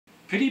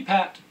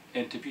Pittypat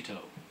and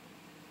Tippytoe.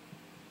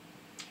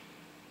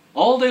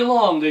 All day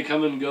long they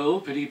come and go,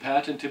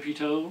 Pittypat and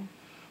Tippytoe.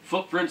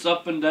 Footprints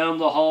up and down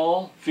the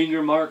hall,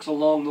 finger marks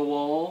along the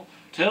wall,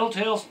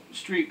 telltale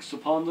streaks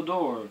upon the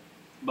door.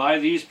 By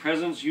these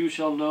presents you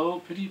shall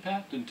know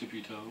Pittypat and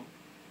Tippytoe.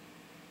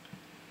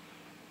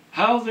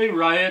 How they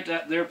riot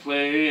at their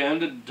play,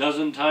 and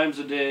 12 times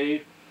a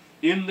day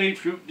in they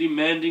troop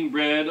demanding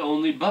bread,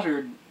 only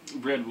buttered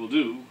bread will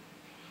do.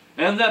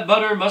 And that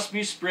butter must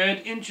be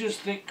spread inches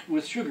thick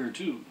with sugar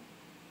too.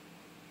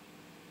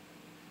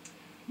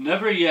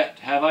 Never yet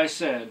have I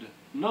said,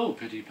 no,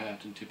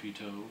 Pittypat and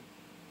Tippytoe.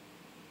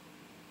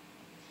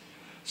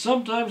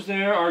 Sometimes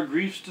there are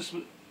griefs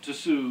to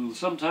soothe,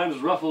 sometimes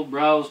ruffled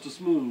brows to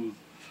smooth.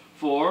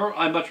 For,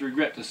 I much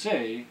regret to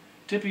say,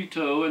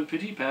 Tippytoe and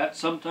Pittypat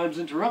sometimes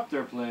interrupt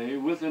their play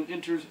with an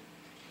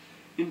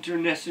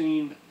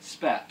internecine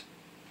spat.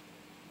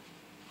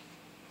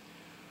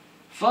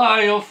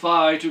 Fie, oh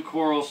fie, to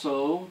quarrel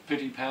so,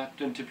 Pittypat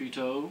and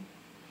Tippytoe.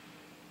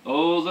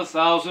 Oh, the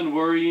 1,000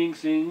 worrying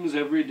things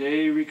every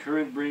day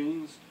recurrent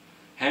brings.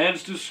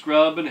 Hands to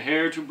scrub and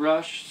hair to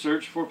brush,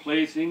 search for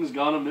playthings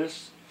gone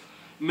amiss.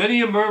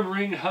 Many a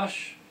murmuring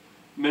hush,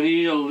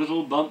 many a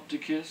little bump to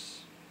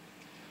kiss.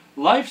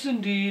 Life's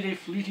indeed a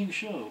fleeting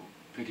show,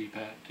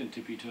 Pittypat and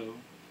Tippytoe.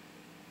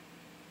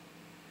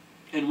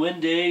 And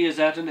when day is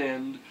at an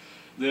end,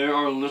 there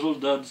are little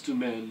duds to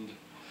mend.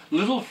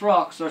 Little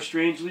frocks are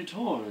strangely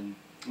torn,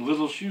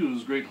 little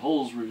shoes great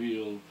holes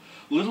reveal.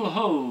 Little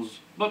hose,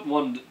 but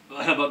one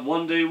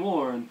day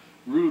worn,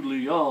 rudely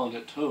yawn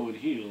at toe and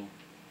heel.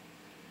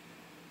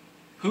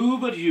 Who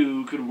but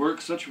you could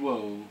work such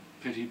woe,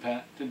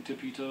 Pittypat and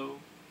Tippytoe?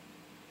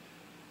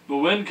 But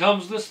when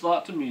comes this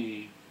thought to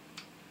me,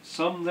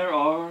 some there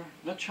are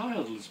that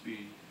childless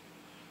be,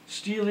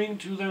 stealing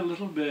to their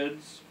little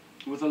beds,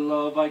 with a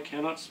love I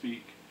cannot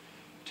speak.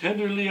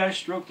 Tenderly I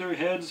stroke their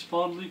heads,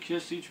 fondly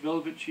kiss each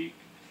velvet cheek.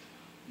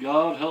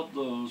 God help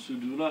those who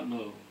do not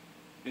know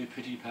a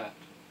Pittypat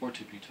or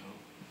Tippytoe.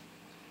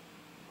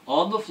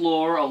 On the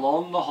floor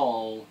along the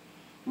hall,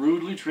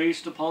 rudely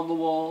traced upon the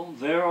wall,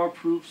 there are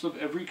proofs of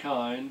every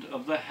kind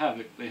of the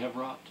havoc they have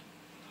wrought.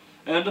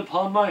 And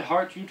upon my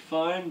heart you'd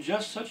find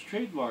just such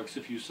trademarks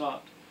if you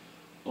sought.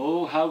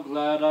 Oh, how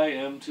glad I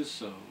am 'tis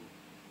so,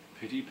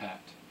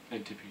 Pittypat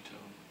and Tippytoe.